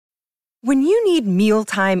When you need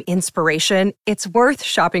mealtime inspiration, it's worth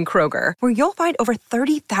shopping Kroger, where you'll find over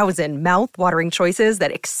 30,000 mouth-watering choices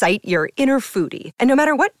that excite your inner foodie. And no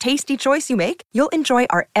matter what tasty choice you make, you'll enjoy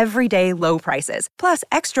our everyday low prices, plus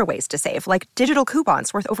extra ways to save, like digital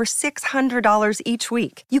coupons worth over $600 each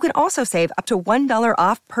week. You can also save up to $1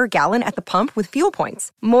 off per gallon at the pump with fuel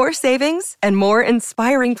points. More savings and more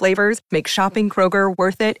inspiring flavors make shopping Kroger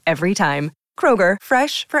worth it every time. Kroger,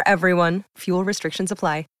 fresh for everyone. Fuel restrictions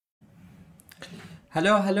apply.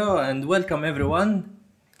 Hello, and welcome everyone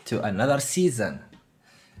to another season.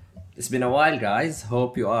 It's been a while, guys.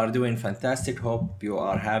 Hope you are doing fantastic. Hope you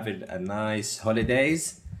are having a nice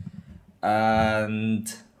holidays. And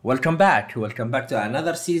welcome back. Welcome back to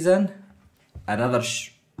another season. Another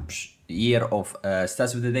year of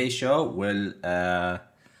Stats of the Day show will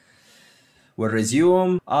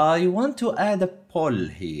resume. I want to add a poll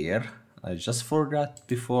here. I just forgot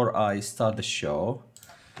before I start the show.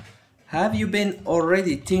 Have you been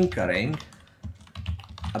already tinkering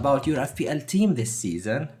about your FPL team this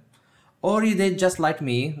season? Or you did just like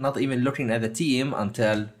me, not even looking at the team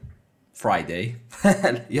until Friday,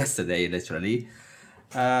 yesterday literally.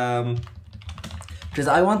 Because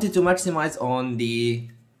I wanted to maximize on the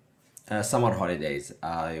summer holidays.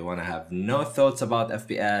 I want to have no thoughts about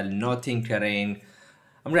FPL, no tinkering.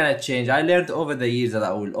 I'm gonna change. I learned over the years that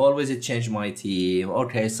I will always change my team.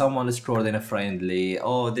 Okay, someone scored in a friendly.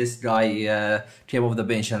 Oh, this guy came off the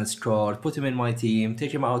bench and scored. Put him in my team.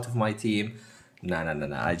 Take him out of my team. No.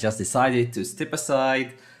 I just decided to step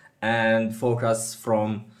aside and focus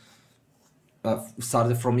from...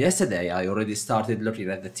 started from yesterday. I already started looking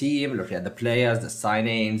at the team, looking at the players, the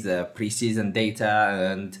signings, the preseason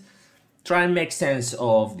data, and try and make sense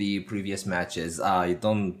of the previous matches. I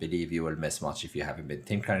don't believe you will miss much if you haven't been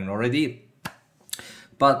tinkering already.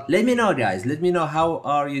 But let me know, guys. Let me know how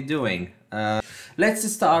are you doing. Let's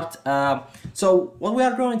start. So what we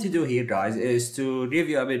are going to do here, guys, is to give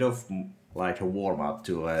you a bit of like a warm-up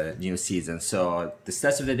to a new season. So the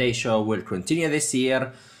Stats of the Day show will continue this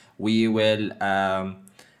year. We will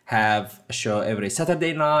have a show every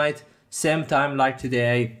Saturday night, same time like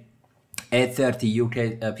today.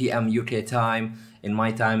 8:30 p.m. UK time. In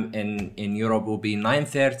my time in Europe will be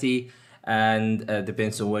 9:30, and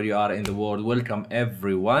depends on where you are in the world. Welcome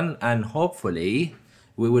everyone, and hopefully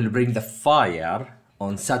we will bring the fire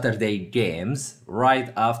on Saturday games.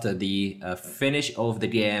 Right after the finish of the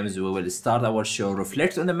games, we will start our show,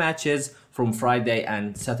 reflect on the matches from Friday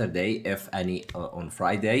and Saturday, if any, on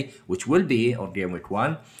Friday, which will be on Game Week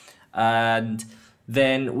 1, and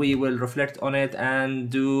then we will reflect on it and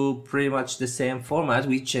do pretty much the same format.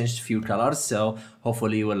 We changed a few colors, so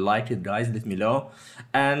hopefully you will like it, guys. Let me know.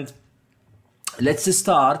 And let's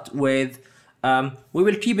start with, we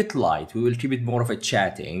will keep it light. We will keep it more of a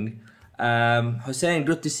chatting. Hussein,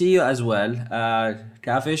 good to see you as well.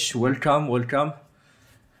 Kafish, welcome.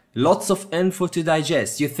 Lots of info to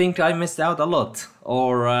digest. You think I missed out a lot?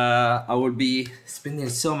 Or I will be spending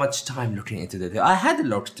so much time looking into the... I had a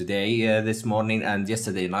look today, this morning and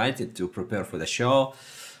yesterday night to prepare for the show.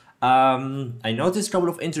 I noticed a couple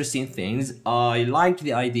of interesting things. I liked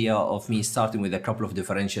the idea of me starting with a couple of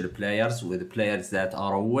differential players, with players that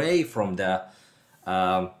are away from the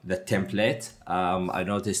template. I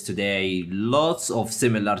noticed today lots of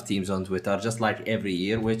similar teams on Twitter, just like every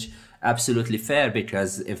year, which absolutely fair,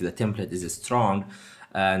 because if the template is strong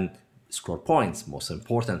and score points, most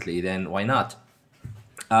importantly, then why not?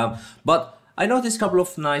 But I noticed a couple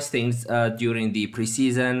of nice things during the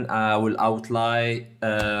preseason. I will outline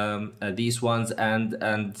these ones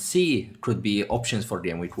and see could be options for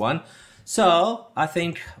Game Week 1. So I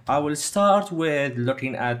think I will start with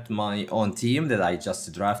looking at my own team that I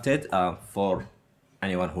just drafted. For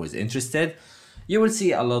anyone who is interested, you will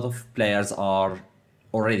see a lot of players are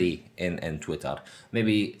already in Twitter.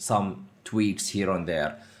 Maybe some tweaks here and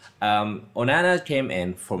there. Onana came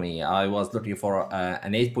in for me. I was looking for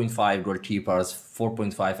an 8.5 goalkeepers,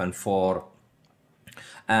 4.5 and 4.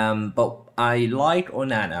 But I like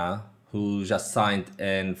Onana, who just signed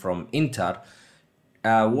in from Inter.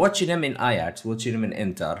 Watching him in Ajax, watching him in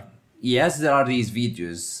Inter. Yes, there are these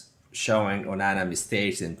videos showing Onana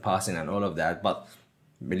mistakes in passing and all of that, but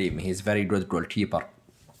believe me, he's a very good goalkeeper.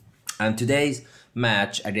 And today's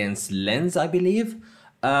match against Lens, I believe,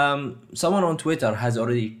 someone on Twitter has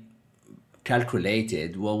already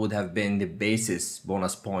calculated what would have been the basis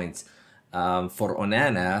bonus points for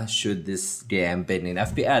Onana should this game been in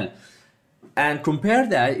FPL. And compare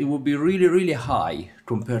that, it would be really, really high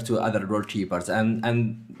compared to other goalkeepers.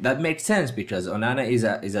 And that makes sense because Onana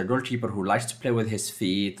is a goalkeeper who likes to play with his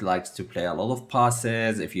feet, likes to play a lot of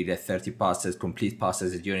passes. If you get 30 passes, complete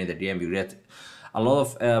passes during the game, you get a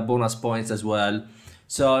lot of bonus points as well.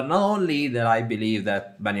 So not only that I believe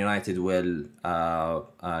that Man United will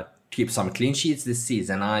keep some clean sheets this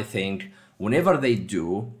season, I think whenever they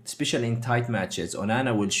do, especially in tight matches,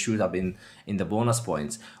 Onana will shoot up in the bonus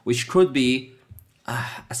points, which could be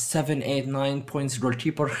a 7, 8, 9 points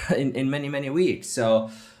goalkeeper in many, many weeks. So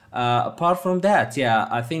apart from that, yeah,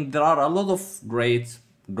 I think there are a lot of great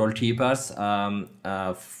goalkeepers,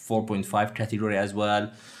 4.5 category as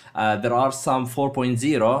well. There are some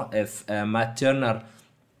 4.0 if Matt Turner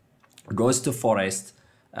goes to Forest.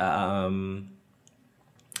 I'm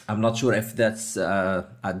not sure if that's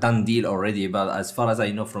a done deal already, but as far as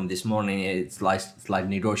I know from this morning, it's like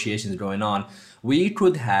negotiations going on. We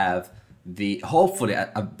could have hopefully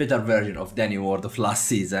a better version of Danny Ward of last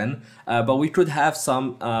season, but we could have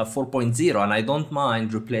some 4.0, and I don't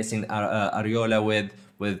mind replacing Areola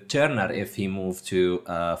with Turner if he moves to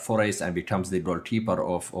Forest and becomes the goalkeeper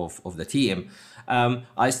of the team.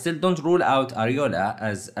 I still don't rule out Areola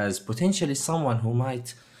as potentially someone who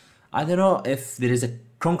might, I don't know if there is a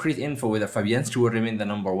concrete info whether Fabianski will remain the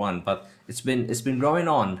number one, but it's been going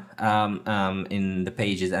on in the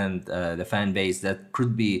pages and the fan base that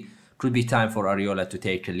could be time for Areola to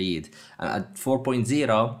take a lead. At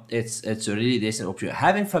 4.0, it's a really decent option.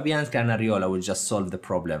 Having Fabianski and Areola will just solve the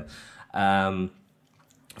problem.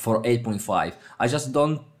 For 8.5, I just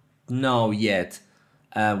don't know yet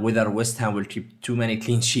whether West Ham will keep too many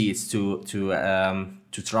clean sheets to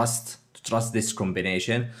trust this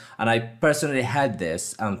combination. And I personally had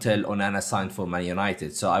this until Onana signed for Man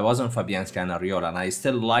United, so I was on Fabianski and Areola, and I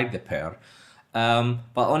still like the pair.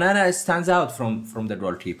 But Onana stands out from the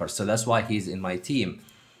goalkeeper, so that's why he's in my team.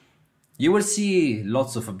 You will see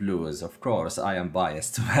lots of blues, of course. I am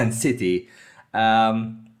biased to Man City.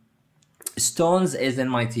 Stones is in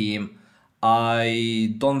my team.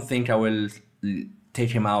 I don't think I will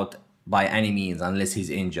take him out by any means unless he's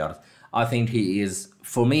injured. I think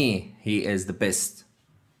for me, he is the best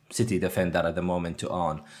City defender at the moment to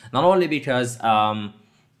own. Not only because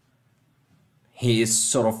he is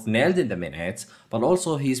sort of nailed in the minutes, but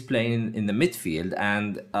also he's playing in the midfield.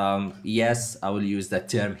 And yes, I will use that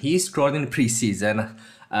term. He scored in pre-season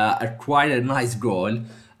quite a nice goal.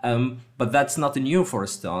 But that's not new for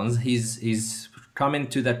Stones. He's coming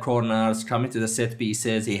to the corners, coming to the set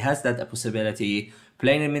pieces. He has that possibility.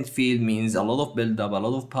 Playing in midfield means a lot of build-up, a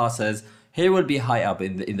lot of passes. He will be high up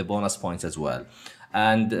in the bonus points as well.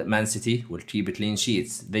 And Man City will keep clean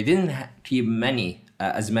sheets. They didn't keep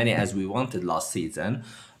as many as we wanted last season,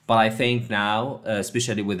 but I think now,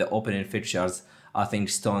 especially with the opening fixtures, I think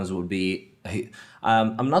Stones will be.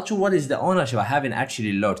 I'm not sure what is the ownership. I haven't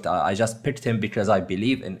actually looked. I just picked him because I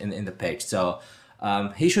believe in the pick. So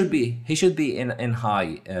he should be in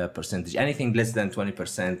high percentage. Anything less than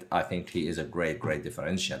 20%, I think he is a great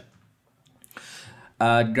differential.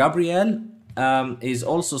 Gabriel is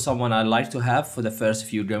also someone I like to have for the first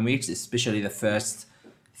few game weeks, especially the first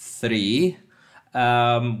 3,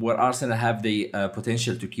 where Arsenal have the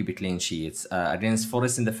potential to keep clean sheets. Against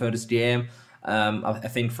Forest in the first game, I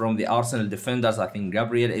think from the Arsenal defenders, I think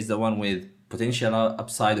Gabriel is the one with potential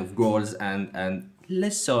upside of goals and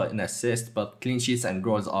less so in assists, but clean sheets and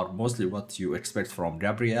goals are mostly what you expect from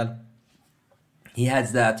Gabriel. He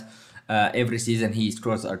has that every season. He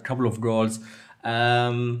scores a couple of goals,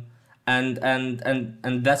 and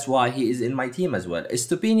that's why he is in my team as well.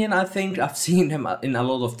 Estupiñán, I think I've seen him in a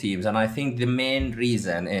lot of teams, and I think the main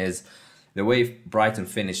reason is the way Brighton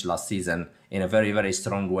finished last season in a very, very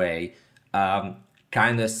strong way.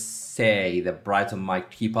 Kind of say that Brighton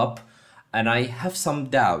might keep up, and I have some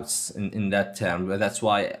doubts in that term. That's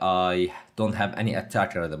why I don't have any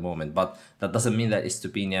attacker at the moment, but that doesn't mean that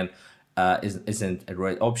Estupiñán isn't a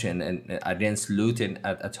great option. And against Luton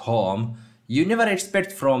at home, you never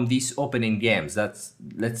expect from these opening games.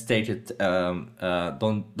 Let's take it.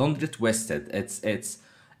 Don't get twisted.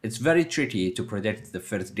 It's very tricky to predict the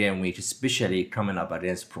first game week, especially coming up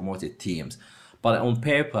against promoted teams. But on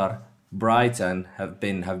paper, Brighton have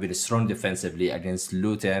been strong defensively against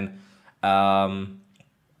Luton.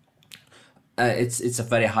 It's a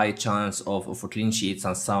very high chance of clean sheets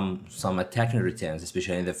and some attacking returns,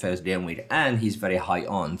 especially in the first game week, and he's very high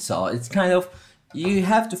on. So it's kind of, you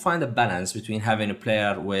have to find a balance between having a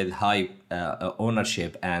player with high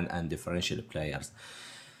ownership and differential players.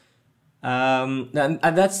 And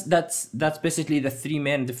that's basically the 3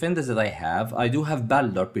 main defenders that I have. I do have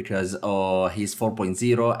Baldock because he's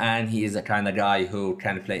 4.0 and he is a kind of guy who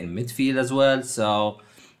can play in midfield as well. So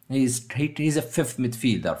He's a fifth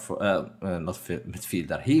midfielder for not fifth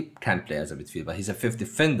midfielder. He can play as a midfielder, but he's a fifth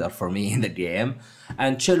defender for me in the game.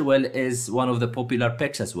 And Chilwell is one of the popular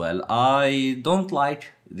picks as well. I don't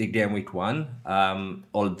like the game week 1,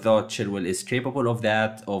 although Chilwell is capable of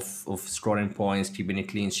that, of scoring points, keeping a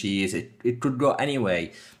clean sheet. It could go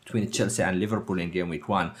anyway between Chelsea and Liverpool in game week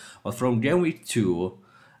 1. But from game week 2,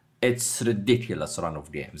 it's ridiculous run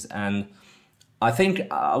of games. And I think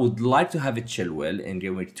I would like to have a Chilwell in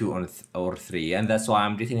game week 2 or 3, and that's why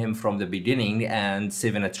I'm getting him from the beginning and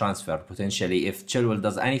saving a transfer potentially. If Chilwell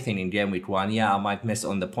does anything in game week 1, yeah, I might miss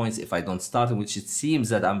on the points if I don't start him, which it seems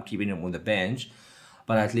that I'm keeping him on the bench,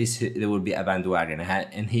 but at least there will be a bandwagon,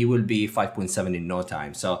 and he will be 5.7 in no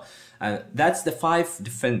time. So that's the 5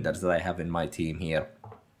 defenders that I have in my team here.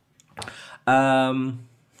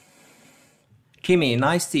 Kimi,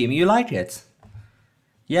 nice team. You like it?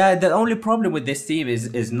 Yeah, the only problem with this team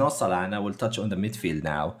is no Salah, and I will touch on the midfield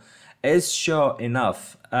now. Is Shaw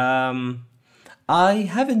enough? I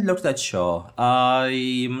haven't looked at Shaw.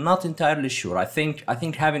 I'm not entirely sure. I think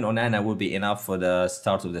having Onana will be enough for the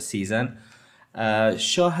start of the season.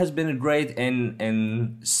 Shaw has been great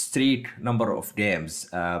in streak number of games,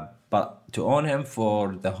 but to own him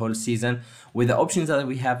for the whole season with the options that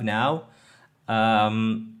we have now,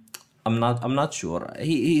 I'm not sure.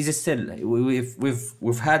 He's still,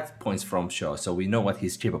 we've had points from Shaw, so we know what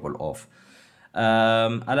he's capable of.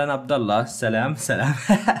 Alan Abdullah, salam.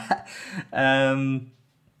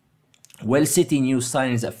 Will City new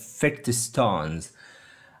signings affect Stones?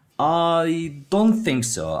 I don't think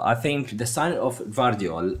so. I think the sign of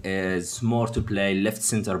Gvardiol is more to play left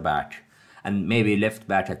center back, and maybe left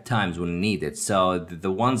back at times when needed. So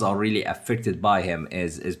the ones are really affected by him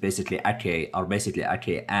is basically Ake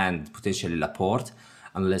and potentially Laporte,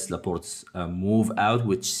 unless Laporte's move out,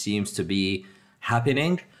 which seems to be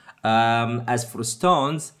happening. As for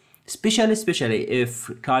Stones, especially if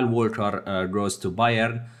Kyle Walker goes to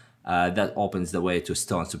Bayern, that opens the way to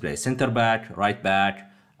Stones to play center back, right back,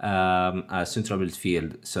 central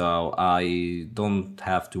midfield. So I don't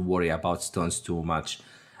have to worry about Stones too much.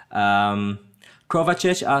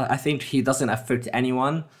 Kovacic, I think he doesn't affect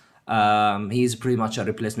anyone. He's pretty much a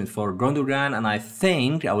replacement for Gundogan, and I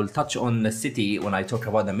think I will touch on the City when I talk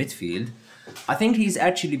about the midfield. I think he's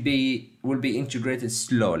actually will be integrated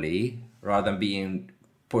slowly rather than being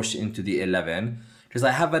pushed into the 11, because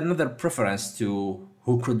I have another preference to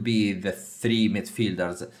who could be the 3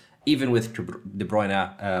 midfielders, even with De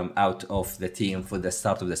Bruyne out of the team for the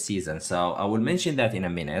start of the season. So I will mention that in a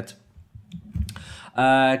minute.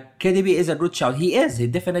 KDB is a good shout. He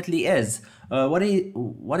definitely is. What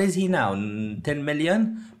is he now? 10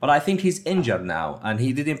 million? But I think he's injured now, and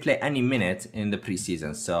he didn't play any minute in the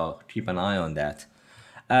preseason, so keep an eye on that.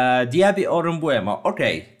 Diaby or Mbuemo.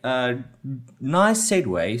 Okay, nice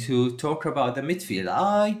segue to talk about the midfield.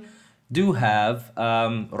 I do have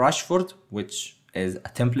Rashford, which is a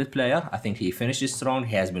template player. I think he finishes strong.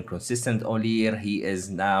 He has been consistent all year. He is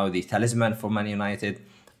now the talisman for Man United.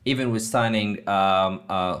 Even with signing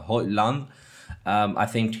Højlund, I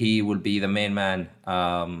think he will be the main man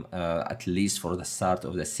at least for the start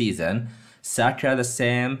of the season. Saka the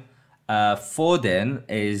same. Foden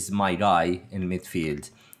is my guy in midfield,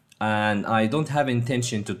 and I don't have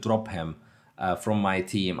intention to drop him from my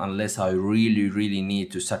team unless I really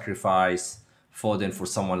need to sacrifice Foden for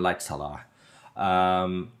someone like Salah.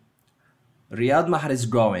 Riyad Mahrez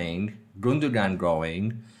going, Gundogan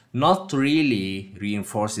going, not really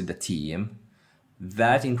reinforcing the team.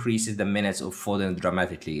 That increases the minutes of Foden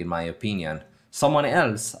dramatically, in my opinion. Someone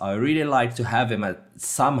else, I really like to have him at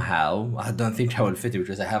somehow. I don't think I will fit it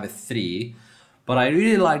because I have a 3. But I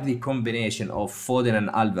really like the combination of Foden and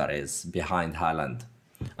Alvarez behind Haaland.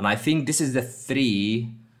 And I think this is the 3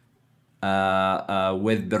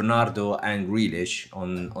 with Bernardo and Grealish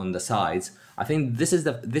on the sides. I think this is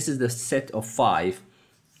the set of 5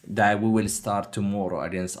 that we will start tomorrow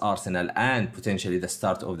against Arsenal and potentially the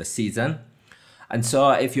start of the season. And so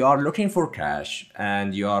if you are looking for cash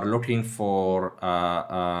and you are looking for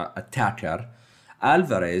attacker,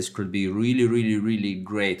 Alvarez could be really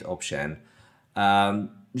great option.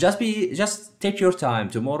 Just take your time.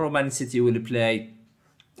 Tomorrow Man City will play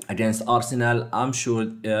against Arsenal. I'm sure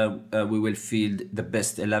we will field the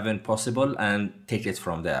best 11 possible and take it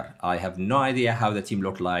from there. I have no idea how the team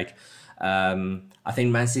look like. I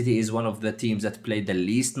think Man City is one of the teams that played the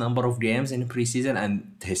least number of games in the preseason,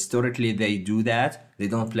 and historically they do that. They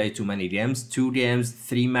don't play too many games, 2 games,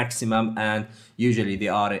 3 maximum, and usually they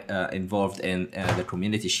are involved in the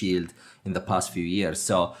Community Shield in the past few years.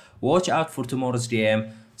 So watch out for tomorrow's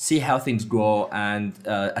game, see how things go, and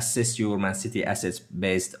assess your Man City assets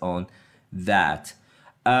based on that.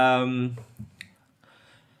 Um,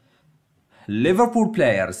 Liverpool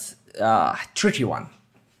players, tricky one.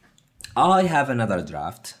 I have another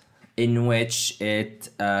draft in which it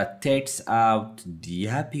takes out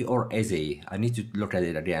Diaby or Eze. I need to look at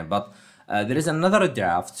it again, but there is another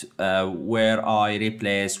draft where I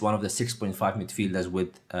replace one of the 6.5 midfielders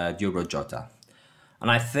with Diogo Jota. And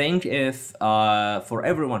I think if for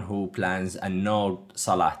everyone who plans a no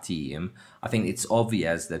Salah team, I think it's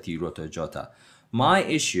obvious that you go to Jota. My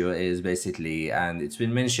issue is basically, and it's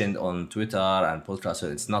been mentioned on Twitter and podcasts, so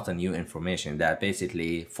it's not a new information, that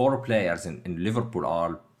basically 4 players in Liverpool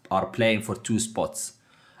are playing for 2 spots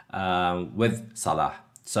with Salah.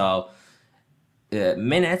 So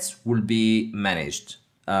minutes will be managed.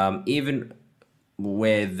 Even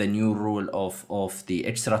with the new rule of the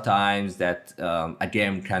extra times that a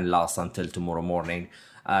game can last until tomorrow morning,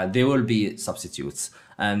 there will be substitutes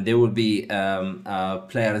and there will be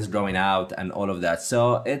players going out and all of that.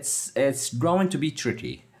 So it's going to be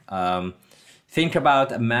tricky. Think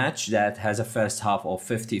about a match that has a first half of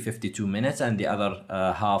 52 minutes and the other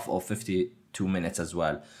half of 52 minutes as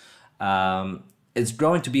well. It's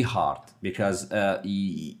going to be hard because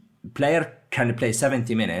player can play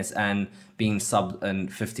 70 minutes and being subbed in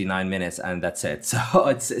 59 minutes and that's it. So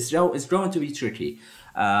it's going to be tricky.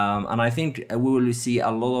 And I think we will see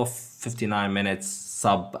a lot of 59 minutes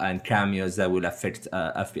sub and cameos that will affect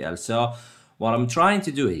FPL. So what I'm trying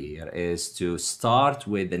to do here is to start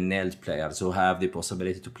with the nailed players who have the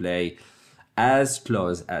possibility to play as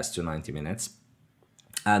close as to 90 minutes.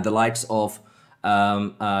 And the likes of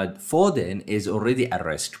Foden is already a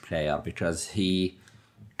risk player because he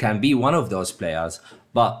can be one of those players,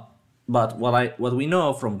 but what we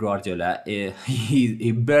know from Guardiola is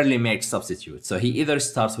he barely makes substitutes. So he either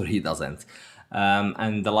starts or he doesn't.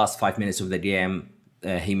 And the last 5 minutes of the game,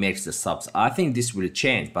 he makes the subs. I think this will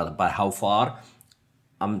change, but by how far,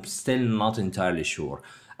 I'm still not entirely sure.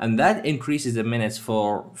 And that increases the minutes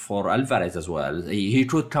for Alvarez as well. He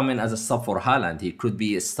could come in as a sub for Haaland. He could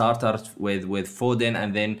be a starter with Foden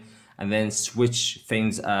and then switch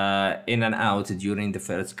things in and out during the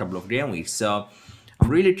first couple of game weeks. So I'm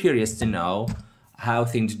really curious to know how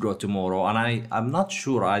things go tomorrow. And I'm not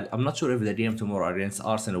sure. I'm not sure if the game tomorrow against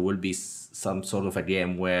Arsenal will be some sort of a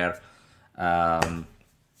game where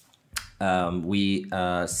we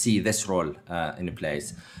see this role in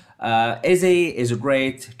place. Eze is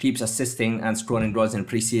great, keeps assisting and scoring goals in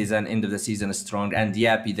preseason, end of the season is strong. And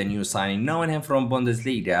Diaby, the new signing, knowing him from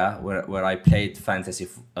Bundesliga, where I played fantasy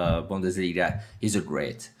Bundesliga, he's a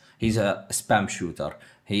great. He's a spam shooter.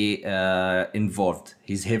 He's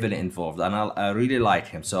heavily involved, and I really like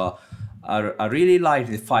him. So I really like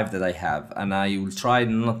the 5 that I have, and I will try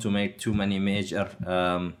not to make too many major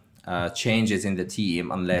changes in the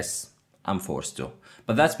team unless I'm forced to.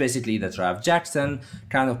 But that's basically the draft. Jackson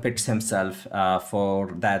kind of picks himself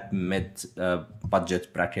for that mid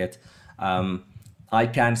budget bracket. I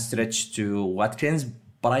can stretch to Watkins,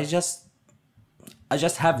 but I just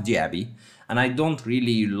have Diaby, and I don't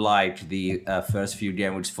really like the first few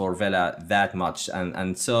game weeks for Villa that much,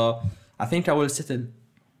 and so I think I will settle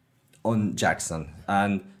on Jackson.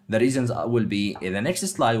 And the reasons will be in the next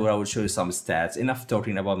slide, where I will show you some stats. Enough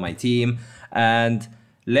talking about my team, and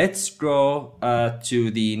let's go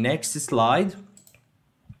to the next slide,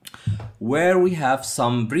 where we have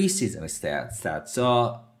some preseason stats.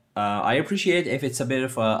 So I appreciate if it's a bit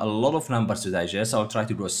of a lot of numbers to digest. I'll try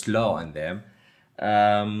to go slow on them.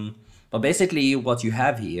 But basically what you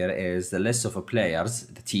have here is the list of players,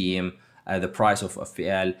 the team, the price of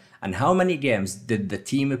FPL, and how many games did the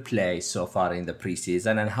team play so far in the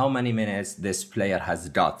preseason, and how many minutes this player has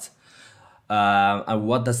got. And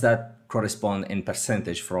what does that correspond in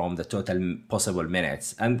percentage from the total possible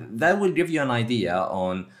minutes? And that will give you an idea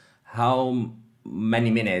on how many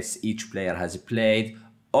minutes each player has played.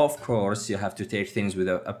 Of course, you have to take things with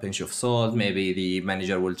a pinch of salt. Maybe the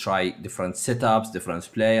manager will try different setups, different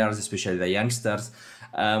players, especially the youngsters.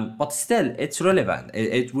 But still, it's relevant.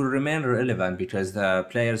 It will remain relevant because the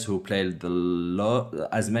players who played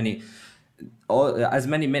as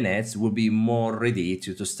many minutes will be more ready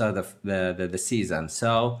to start the season.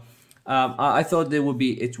 So I thought it would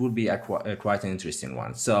be a quite an interesting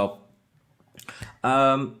one. So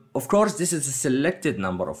of course, this is a selected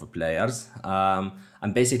number of players.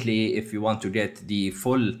 And basically, if you want to get the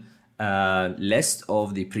full list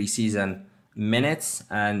of the preseason minutes,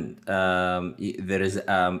 and there is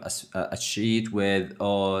a sheet with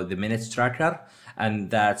all the minutes tracker, and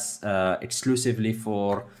that's exclusively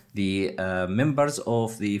for the members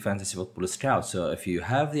of the Fantasy Football Scout. So if you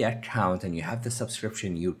have the account and you have the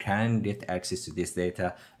subscription, you can get access to this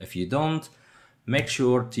data. If you don't, make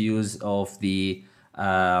sure to use of the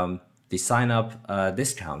the sign up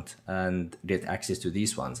discount and get access to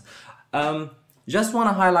these ones. Just want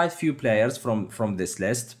to highlight few players from this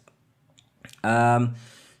list.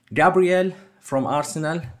 Gabriel from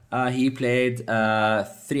Arsenal, he played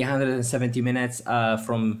 370 minutes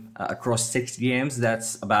from across 6 games.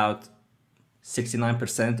 That's about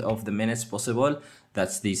 69% of the minutes possible.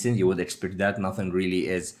 That's decent. You would expect that. Nothing really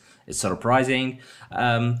is surprising.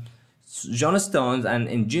 John Stones and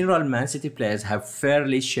in general Man City players have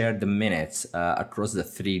fairly shared the minutes across the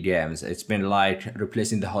 3 games. It's been like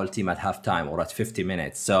replacing the whole team at halftime or at 50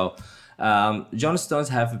 minutes. So John Stones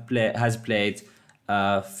has played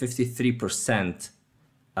 53%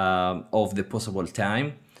 of the possible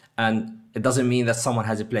time, and it doesn't mean that someone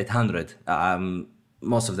has played 100.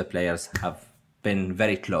 Most of the players have been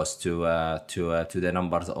very close to the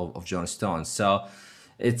numbers of John Stones. So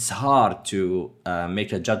it's hard to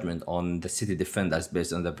make a judgment on the City defenders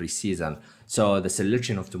based on the preseason. So the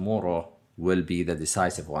selection of tomorrow will be the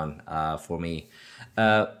decisive one for me.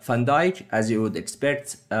 Van Dijk, as you would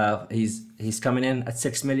expect, he's coming in at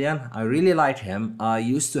 6 million. I really like him. I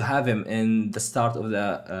used to have him in the start of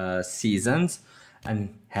the seasons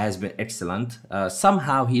and has been excellent.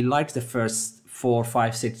 Somehow he likes the first 4,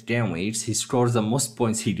 5, 6 game weeks. He scores the most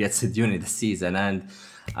points he gets during the season, and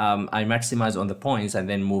I maximize on the points and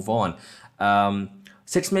then move on.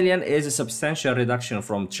 6 million is a substantial reduction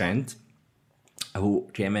from Trent, who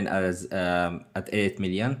came in as at 8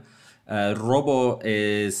 million. Robo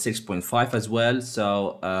is 6.5 as well,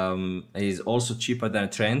 so he's also cheaper than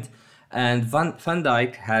Trent. And Van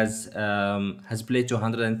Dijk has played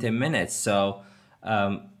 210 minutes, so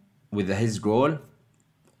with his goal,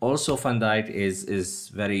 also Van Dijk is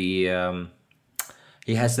very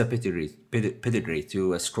he has the pedigree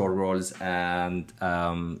to score goals and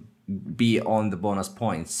be on the bonus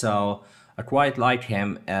points. So I quite like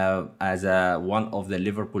him as one of the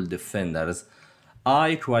Liverpool defenders.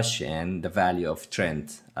 I question the value of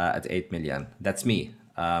Trent at 8 million. That's me.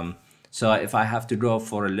 So if I have to go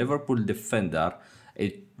for a Liverpool defender,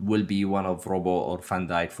 it will be one of Robo or Van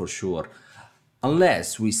Dijk for sure.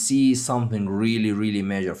 Unless we see something really, really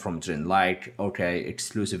major from Trent, like, okay,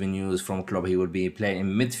 exclusive news from club, he will be playing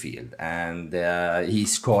in midfield and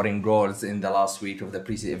he's scoring goals in the last week of the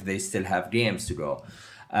preseason if they still have games to go.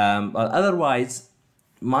 But otherwise,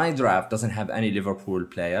 my draft doesn't have any Liverpool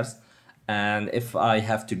players. And if I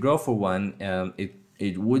have to go for one,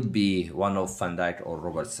 it would be one of Van Dijk or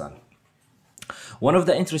Robertson. One of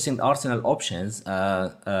the interesting Arsenal options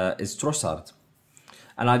is Trossard.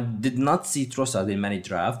 And I did not see Trossard in many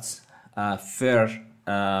drafts, for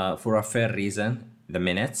a fair reason, the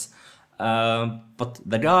minutes. But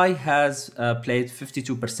the guy has played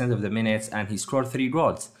 52% of the minutes and he scored 3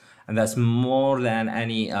 goals. And that's more than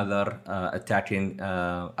any other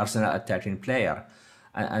Arsenal attacking player.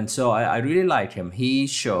 And so I really like him. He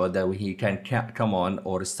showed that he can come on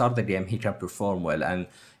or start the game, he can perform well. And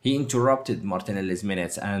he interrupted Martinelli's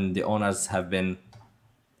minutes, and the owners have been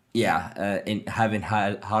having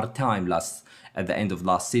hard time at the end of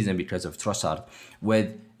last season because of Trossard.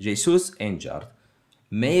 With Jesus injured,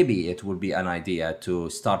 maybe it would be an idea to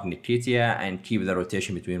start Nketiah and keep the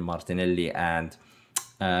rotation between Martinelli and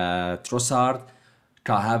Trossard.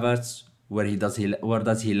 Kai Havertz, where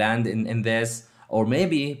does he land in this? Or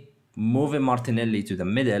maybe moving Martinelli to the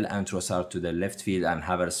middle and Trossard to the left field and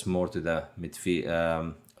Havertz more to the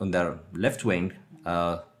midfield on the left wing.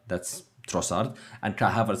 That's Trossard, and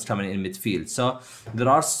Kai Havertz coming in midfield. So there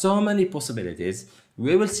are so many possibilities.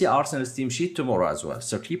 We will see Arsenal's team sheet tomorrow as well,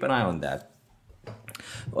 so keep an eye on that.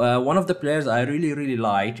 One of the players I really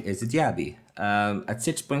like is Diaby. At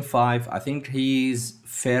 6.5, I think he's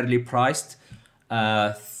fairly priced.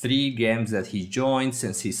 3 games that he joined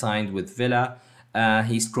since he signed with Villa,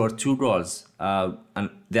 he scored 2 goals, and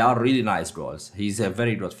they are really nice goals. He's a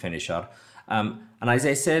very good finisher. And as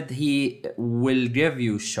I said, he will give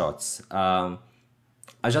you shots. I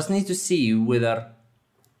just need to see whether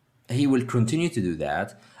he will continue to do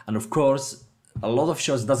that. And of course, a lot of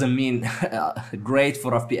shots doesn't mean great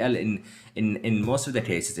for FPL in most of the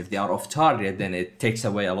cases. If they are off target, then it takes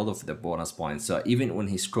away a lot of the bonus points. So even when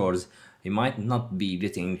he scores, he might not be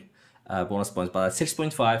getting bonus points. But at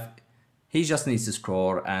 6.5, he just needs to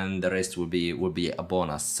score, and the rest will be a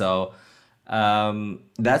bonus. So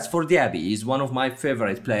that's for Diaby. He's one of my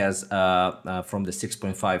favorite players from the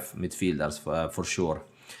 6.5 midfielders for sure.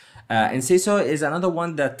 Enciso is another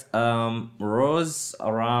one that rose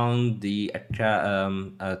around the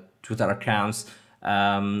Twitter accounts.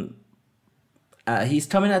 He's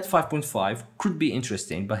coming at 5.5, could be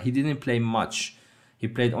interesting, but he didn't play much. He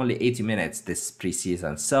played only 80 minutes this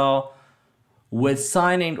preseason. So with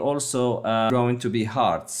signing also going to be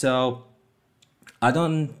hard. So I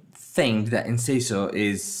don't think that Enciso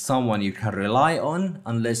is someone you can rely on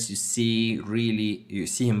unless you see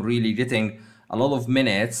him really getting a lot of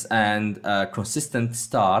minutes and consistent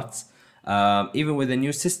starts. Even with the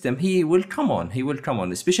new system, he will come on.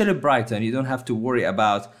 Especially Brighton. You don't have to worry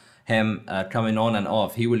about him coming on and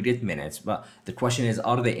off. He will get minutes, but the question is,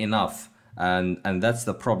 are they enough? And that's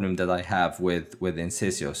the problem that I have with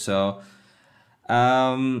Enciso. So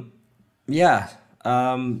that's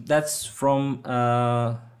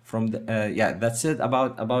that's it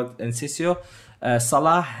about Enciso.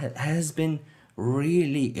 Salah has been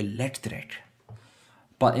really electric,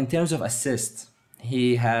 but in terms of assists,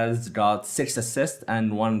 he has got 6 assists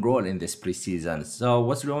and 1 goal in this preseason. So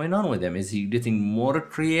what's going on with him? Is he getting more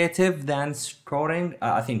creative than scoring?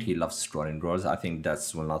 I think he loves scoring goals. I think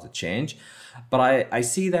that's will not change. But I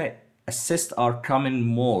see that assists are coming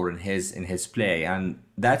more in his play, and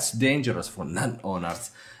that's dangerous for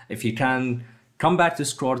non-owners. If he can come back to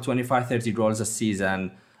score 25-30 goals a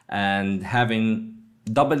season and having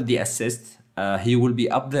double the assist, he will be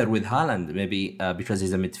up there with Haaland, maybe because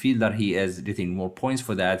he's a midfielder. He is getting more points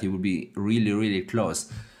for that. He will be really, really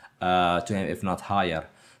close to him, if not higher.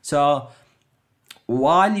 So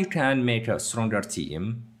while you can make a stronger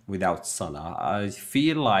team without Salah, I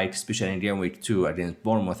feel like, especially in game week 2 against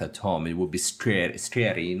Bournemouth at home, it would be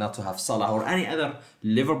scary not to have Salah or any other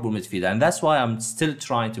Liverpool midfielder. And that's why I'm still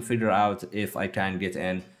trying to figure out if I can get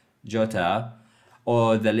in Jota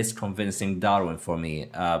or the less convincing Darwin for me.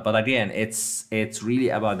 But again, it's really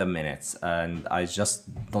about the minutes, and I just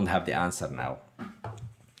don't have the answer now.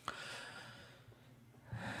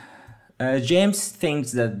 James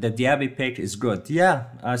thinks that the Diaby pick is good.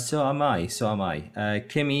 Yeah, so am I.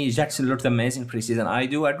 Kimi Jackson looked amazing preseason. I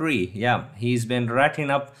do agree. Yeah, he's been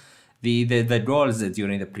racking up the goals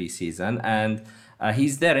during the preseason, and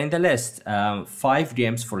he's there in the list. 5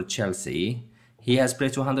 games for Chelsea. He has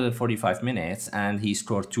played 245 minutes and he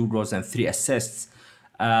scored 2 goals and 3 assists.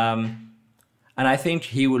 And I think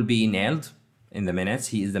he will be nailed in the minutes.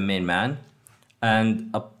 He is the main man. And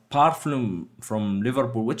apart from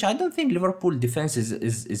Liverpool, which I don't think Liverpool defense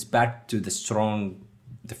is back to the strong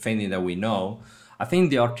defending that we know. I think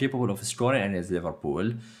they are capable of scoring against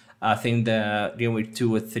Liverpool. I think the game week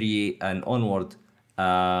 2 or 3 and onward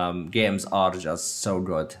games are just so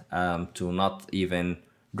good to not even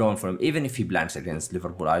going for him. Even if he blanks against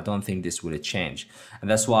Liverpool, I don't think this will change. And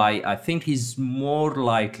that's why I think he's more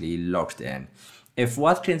likely locked in. If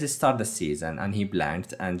Watkins started the season and he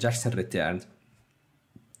blanked and Jackson returned,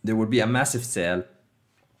 there would be a massive sale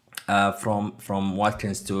from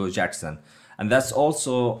Watkins to Jackson. And that's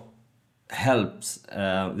also helps.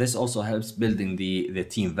 This also helps building the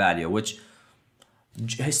team value, which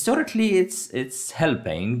historically it's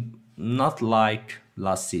helping, not like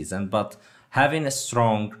last season, but having a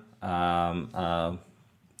strong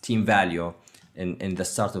team value in the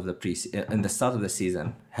start of the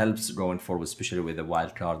season helps going forward, especially with the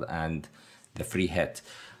wild card and the free hit.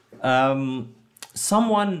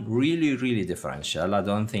 Someone really differential. I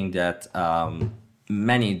don't think that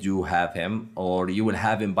many do have him, or you will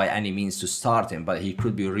have him by any means to start him, but he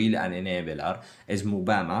could be really an enabler, is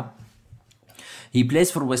Mubama. He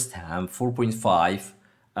plays for West Ham, 4.5.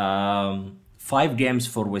 5 games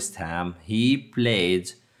for West Ham. He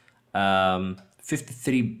played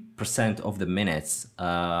 53% of the minutes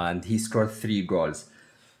and he scored 3 goals.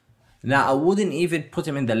 Now, I wouldn't even put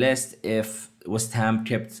him in the list if West Ham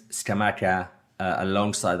kept Scamacca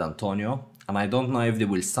alongside Antonio. And I don't know if they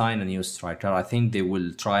will sign a new striker. I think they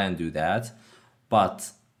will try and do that.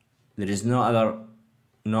 But there is no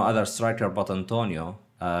other striker but Antonio.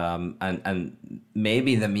 And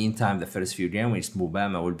maybe in the meantime, the first few game weeks,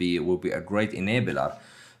 Mubama will be a great enabler.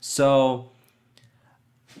 So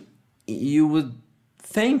you would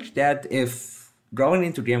think that if going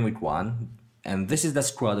into game week 1, and this is the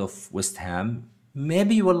squad of West Ham,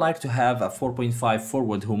 maybe you would like to have a 4.5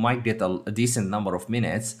 forward who might get a decent number of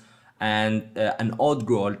minutes, and an odd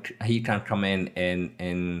goal, he can come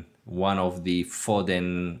in one of the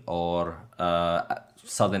Foden or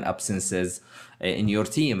sudden absences in your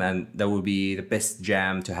team, and that will be the best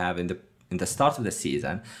jam to have in the start of the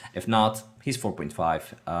season. If not, he's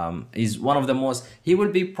 4.5. He's one of the most. He will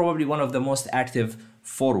be probably one of the most active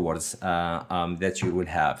forwards that you will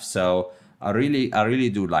have. So I really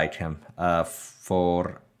do like him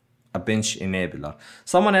for a bench enabler.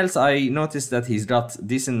 Someone else I noticed that he's got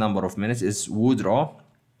decent number of minutes is Woodrow.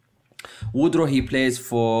 Woodrow, he plays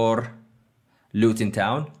for Luton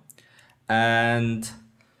Town, and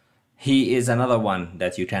he is another one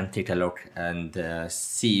that you can take a look and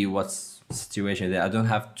see what's situation there. I don't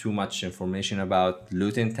have too much information about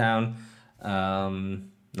Luton Town,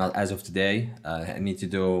 not as of today. I need to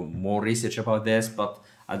do more research about this, but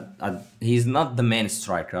he's not the main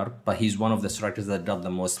striker, but he's one of the strikers that got the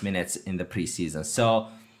most minutes in the preseason. So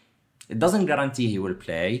it doesn't guarantee he will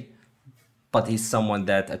play, but he's someone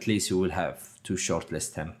that at least you will have to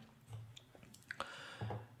shortlist him.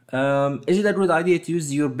 Is it a good idea to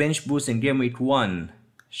use your bench boost in game week 1,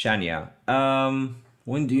 Shania?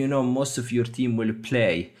 When do you know most of your team will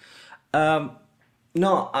play? No,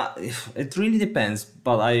 it really depends,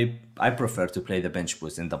 but I prefer to play the bench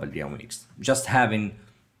boost in double game weeks. Just having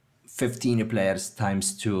 15 players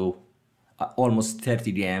times 2, almost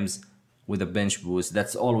 30 games with a bench boost,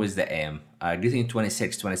 that's always the aim. Getting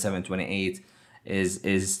 26, 27, 28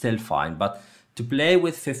 is still fine, but to play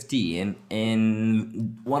with 15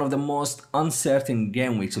 in one of the most uncertain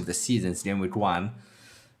game weeks of the season, game week 1,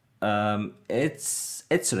 it's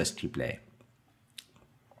risky play.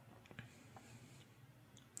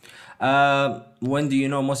 When do you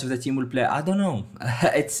know most of the team will play? I don't know.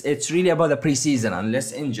 It's really about the preseason.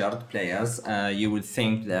 Unless injured players, you would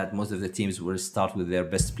think that most of the teams will start with their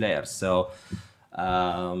best players. So,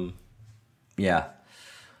 yeah.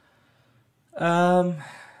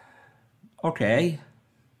 Okay.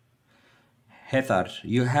 Heather,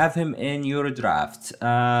 you have him in your draft.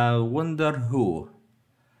 Wonder who?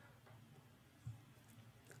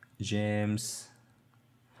 James.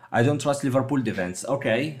 I don't trust Liverpool defense.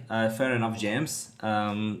 Okay, fair enough, James.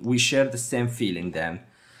 We share the same feeling then.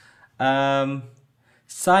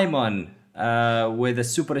 Simon with a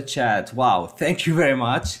super chat. Wow, thank you very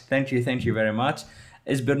much. Thank you very much.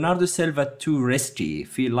 Is Bernardo Silva too risky?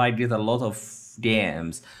 Feel like get a lot of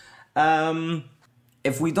games.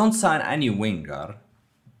 If we don't sign any winger,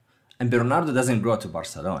 and Bernardo doesn't go to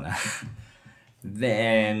Barcelona,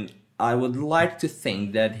 then I would like to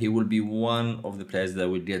think that he will be one of the players that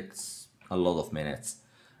will get a lot of minutes.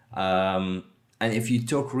 And if you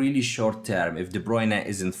talk really short term, if De Bruyne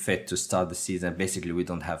isn't fit to start the season, basically we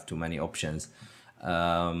don't have too many options.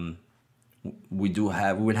 We will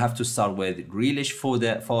have to start with Grealish,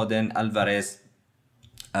 Foden, Alvarez,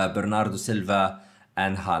 Bernardo Silva,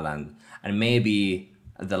 and Haaland. And maybe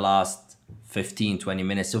the last 15-20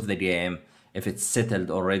 minutes of the game, if it's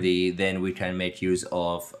settled already, then we can make use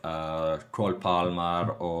of Cole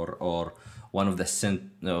Palmer or one of the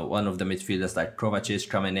midfielders like Kovacic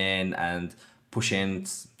coming in and pushing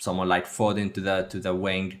someone like Foden to the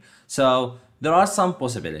wing. So there are some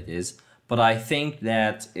possibilities, but I think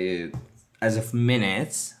that as of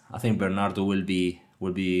minutes, I think Bernardo will be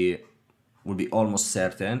almost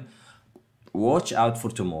certain. Watch out for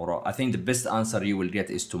tomorrow. I think the best answer you will get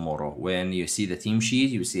is tomorrow. When you see the team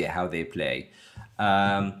sheet, you see how they play.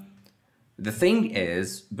 The thing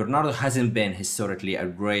is, Bernardo hasn't been historically a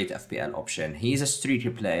great FPL option. He's a streaky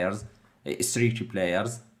player. He's a streaky player,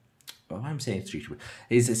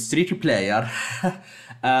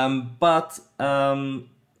 but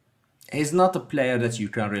he's not a player that you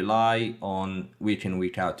can rely on week in,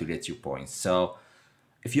 week out to get you points. So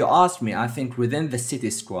if you ask me, I think within the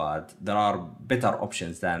City squad, there are better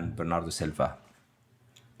options than Bernardo Silva.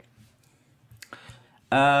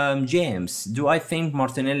 James, do I think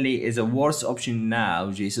Martinelli is a worse option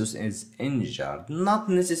now Jesus is injured? Not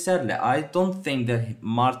necessarily. I don't think that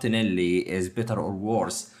Martinelli is better or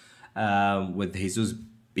worse with Jesus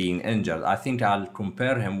being injured. I think I'll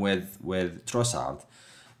compare him with Trossard.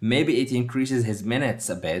 Maybe it increases his minutes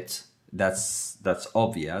a bit. That's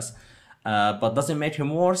obvious. But does it make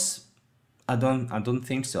him worse? I don't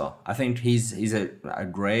think so. I think he's a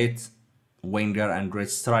great winger and great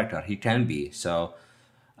striker. He can be. So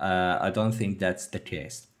I don't think that's the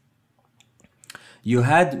case. You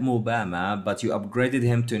had Mubama, but you upgraded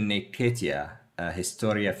him to Nketiah,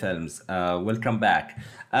 Historia Films. Welcome back.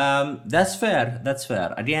 That's fair.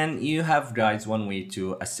 Again, you have guys one way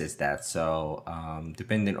to assess that. So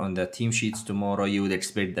depending on the team sheets tomorrow, you would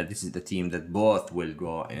expect that this is the team that both will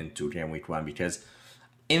go into game week 1, because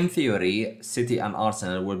in theory, City and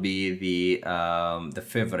Arsenal will be the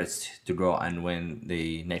favorites to go and win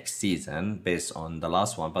the next season based on the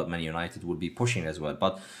last one. But Man United will be pushing as well.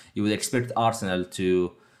 But you would expect Arsenal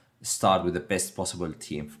to start with the best possible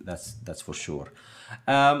team. That's for sure.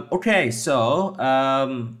 Okay, so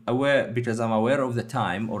because I'm aware of the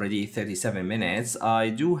time, already 37 minutes, I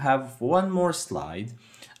do have one more slide.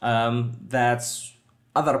 That's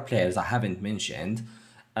other players I haven't mentioned.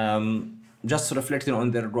 Just reflecting on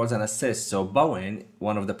their goals and assists. So Bowen,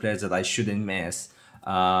 one of the players that I shouldn't miss,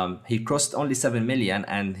 he cost only 7 million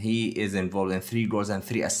and he is involved in 3 goals and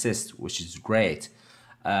 3 assists, which is great.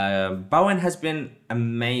 Bowen has been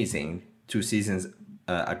amazing 2 seasons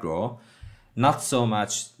ago. not so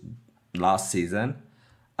much last season.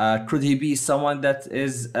 Could he be someone that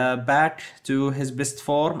is back to his best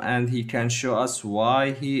form and he can show us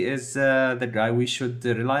why he is the guy we should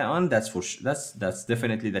rely on? That's that's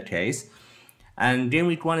definitely the case. And game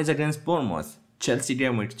week 1 is against Bournemouth, Chelsea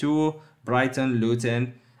game week 2, Brighton,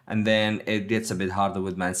 Luton, and then it gets a bit harder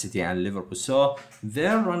with Man City and Liverpool. So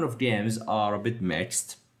their run of games are a bit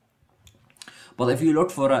mixed. But if you look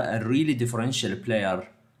for a really differential player,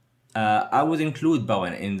 I would include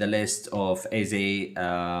Bowen in the list of Eze,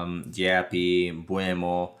 Diaby,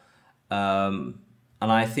 Mbuemo. And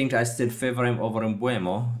I think I still favor him over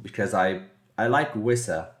Mbuemo because I like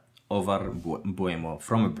Wissa over Mbuemo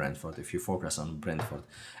from Brentford, if you focus on Brentford.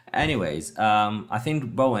 Anyways, I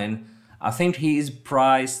think Bowen, I think he is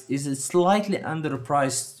slightly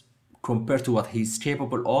underpriced compared to what he's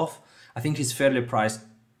capable of. I think he's fairly priced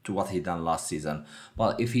to what he done last season.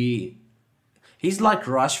 But if he's like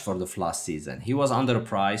Rashford of last season. He was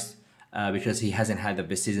underpriced because he hasn't had the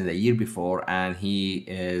best season the year before, and he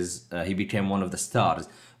became one of the stars.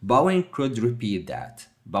 Bowen could repeat that.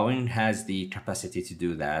 Bowen has the capacity to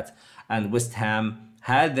do that, and West Ham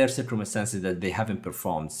had their circumstances that they haven't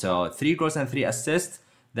performed. So 3 goals and 3 assists.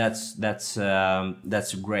 That's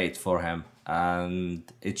great for him, and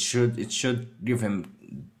it should give him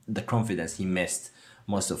the confidence he missed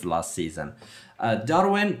most of last season.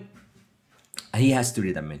 Darwin, he has to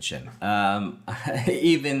read a mention.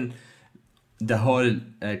 Even the whole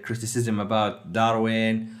criticism about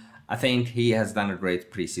Darwin, I think he has done a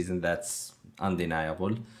great preseason. That's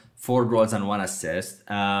undeniable. 4 goals and 1 assist.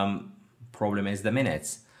 Problem is the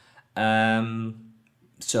minutes.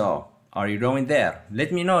 So, are you going there?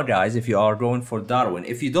 Let me know, guys, if you are going for Darwin.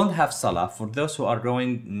 If you don't have Salah, for those who are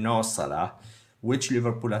going no Salah, which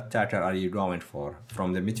Liverpool attacker are you going for?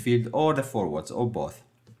 From the midfield or the forwards, or both?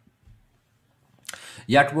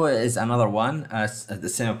 Yakbo is another one at the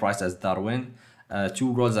same price as Darwin.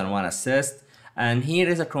 2 goals and 1 assist. And here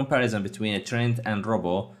is a comparison between Trent and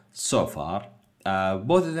Robbo so far.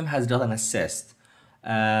 Both of them has got an assist.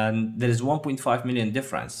 And there is 1.5 million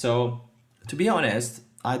difference. So, to be honest,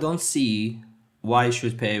 I don't see why I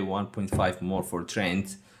should pay 1.5 more for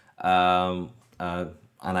Trent. And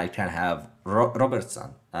I can have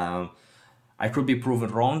Robertson. I could be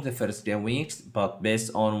proven wrong the first game weeks, but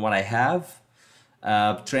based on what I have,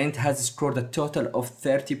 Trent has scored a total of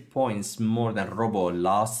 30 points more than Robbo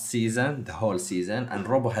last season, the whole season, and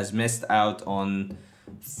Robbo has missed out on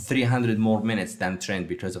 300 more minutes than Trent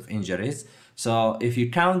because of injuries. So if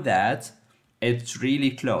you count that, it's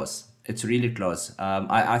really close. It's really close.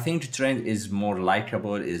 I think Trent is more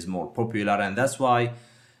likable, is more popular, and that's why.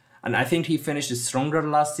 And I think he finished stronger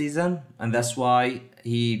last season, and that's why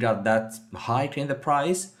he got that hike in the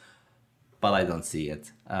price. But I don't see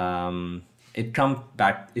it. It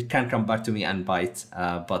can come back to me and bite.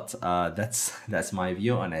 But that's my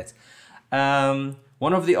view on it.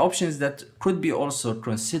 One of the options that could be also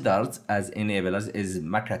considered as enablers is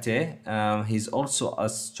Makate. He's also a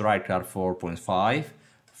striker 4.5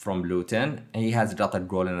 from Luton. He has got a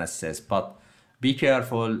goal and assist, but be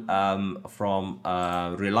careful from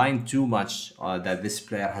relying too much that this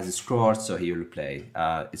player has scored, so he will play.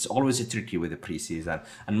 It's always tricky with the preseason,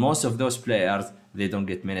 and most of those players, they don't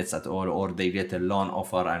get minutes at all, or they get a loan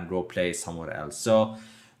offer and go play somewhere else. So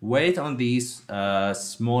wait on these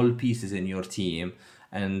small pieces in your team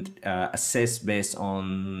and assess based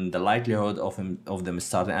on the likelihood of them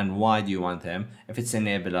starting and why do you want him. If it's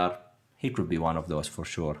enabler, he could be one of those for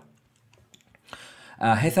sure.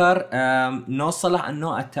 Heather, no Salah and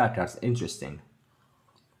no attackers. Interesting.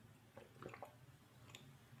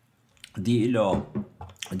 Dilo,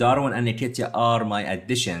 Darwin and Nketiah are my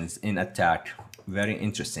additions in attack. Very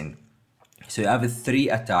interesting. So you have 3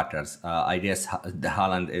 attackers. I guess the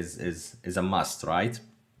Haaland is a must, right?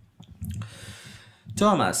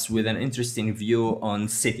 Thomas with an interesting view on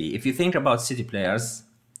City. If you think about City players'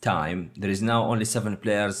 time, there is now only 7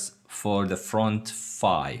 players for the front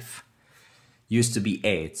 5. Used to be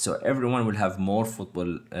 8, so everyone will have more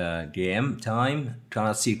football game time.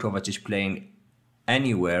 Cannot see Kovacic playing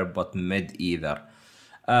anywhere but mid either.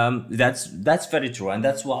 That's very true, and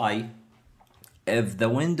that's why if the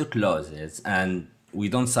window closes and we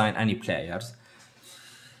don't sign any players,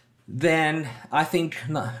 then I think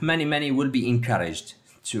many will be encouraged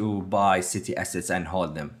to buy City assets and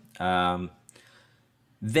hold them.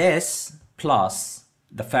 This plus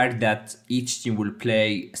the fact that each team will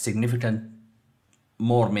play significant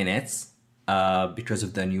more minutes because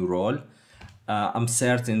of the new role. I'm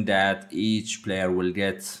certain that each player will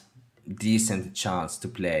get decent chance to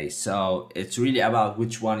play. So it's really about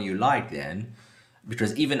which one you like then.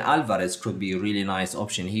 because even Alvarez could be a really nice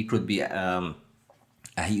option. He could be a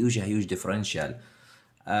huge differential.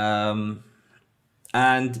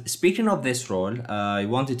 And speaking of this role, I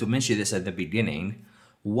wanted to mention this at the beginning.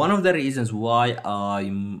 One of the reasons why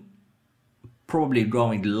I'm probably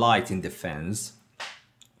going light in defense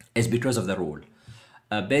is because of the rule.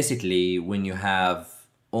 Basically, when you have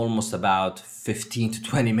almost about 15 to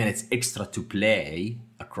 20 minutes extra to play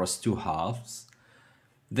across two halves,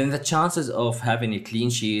 then the chances of having a clean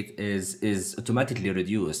sheet is automatically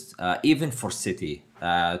reduced. Even for City,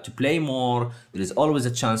 to play more, there is always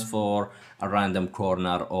a chance for a random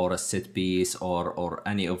corner or a set piece or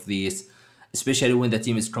any of these, especially when the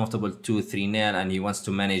team is comfortable 2-3-0 and he wants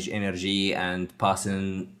to manage energy and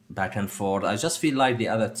passing back and forth. I just feel like the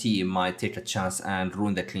other team might take a chance and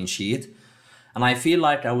ruin the clean sheet. And I feel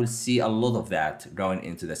like I will see a lot of that going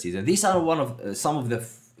into the season. These are some of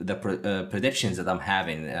the predictions that I'm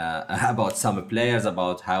having about some players,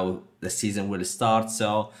 about how the season will start.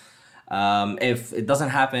 So if it doesn't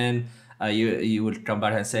happen, you will come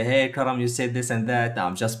back and say, hey, Karam, you said this and that. No,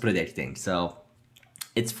 I'm just predicting. So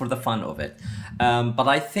it's for the fun of it. But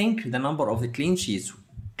I think the number of the clean sheets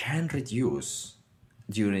can reduce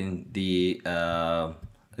during the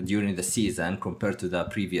season compared to the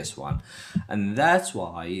previous one. And that's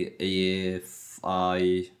why if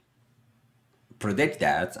I predict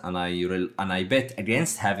that and I bet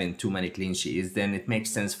against having too many clean sheets, then it makes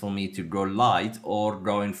sense for me to go light or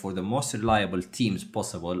going for the most reliable teams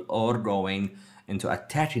possible or going into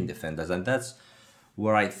attacking defenders. And that's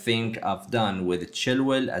where I think I've done with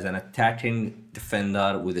Chilwell as an attacking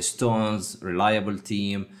defender, with the Stones, reliable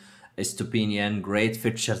team, Estupinian, great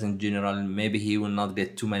fixtures in general. Maybe he will not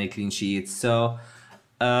get too many clean sheets. So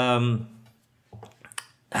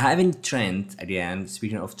having Trent, again,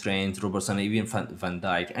 speaking of Trent, Robertson, even Van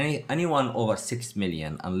Dijk, anyone over 6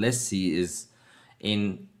 million, unless he is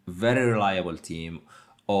in very reliable team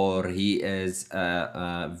or he is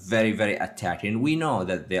very, very attacking. We know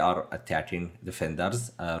that they are attacking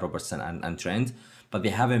defenders, Robertson and Trent, but they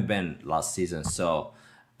haven't been last season. So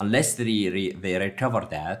unless they recover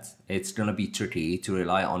that, it's going to be tricky to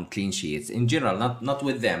rely on clean sheets in general, not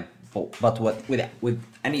with them, but with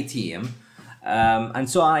any team. And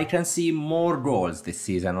so I can see more goals this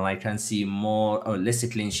season, and I can see more or less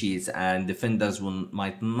clean sheets, and defenders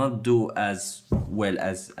might not do as well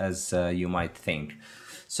as you might think.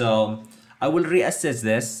 So I will reassess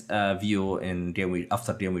this view in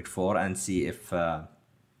after game week 4 and see if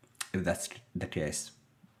that's the case.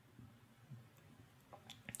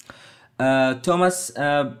 Thomas,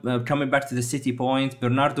 coming back to the City point,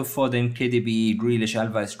 Bernardo Foden, KDB, Grealish,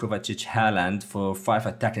 Alvarez, Kovacic, Haaland for 5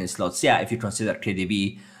 attacking slots. Yeah, if you consider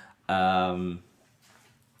KDB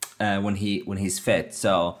when he's fit.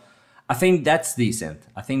 So I think that's decent.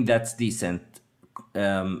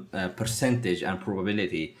 Percentage and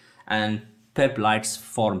probability. And Pep likes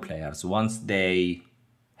form players. Once they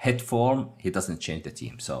hit form, he doesn't change the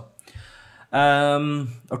team. So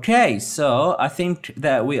okay, so I think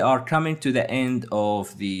that we are coming to the end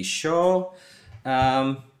of the show.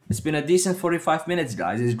 It's been a decent 45 minutes,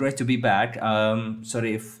 guys. It's great to be back.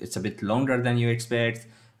 Sorry if it's a bit longer than you expect,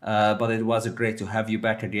 but it was great to have you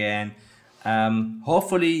back again.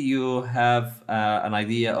 Hopefully you have an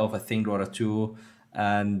idea of a thing or two,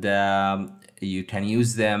 and you can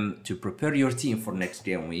use them to prepare your team for next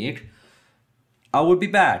game week. I will be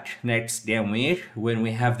back next game week when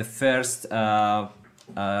we have the first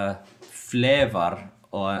flavor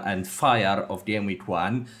and fire of game week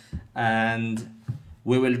 1, and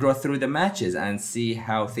we will go through the matches and see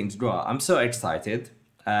how things go. I'm so excited.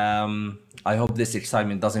 I hope this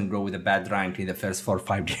excitement doesn't go with a bad rank in the first 4 or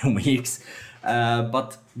 5 game weeks.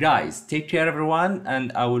 But guys, take care everyone,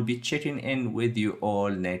 and I will be checking in with you all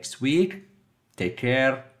next week. Take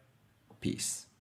care. Peace.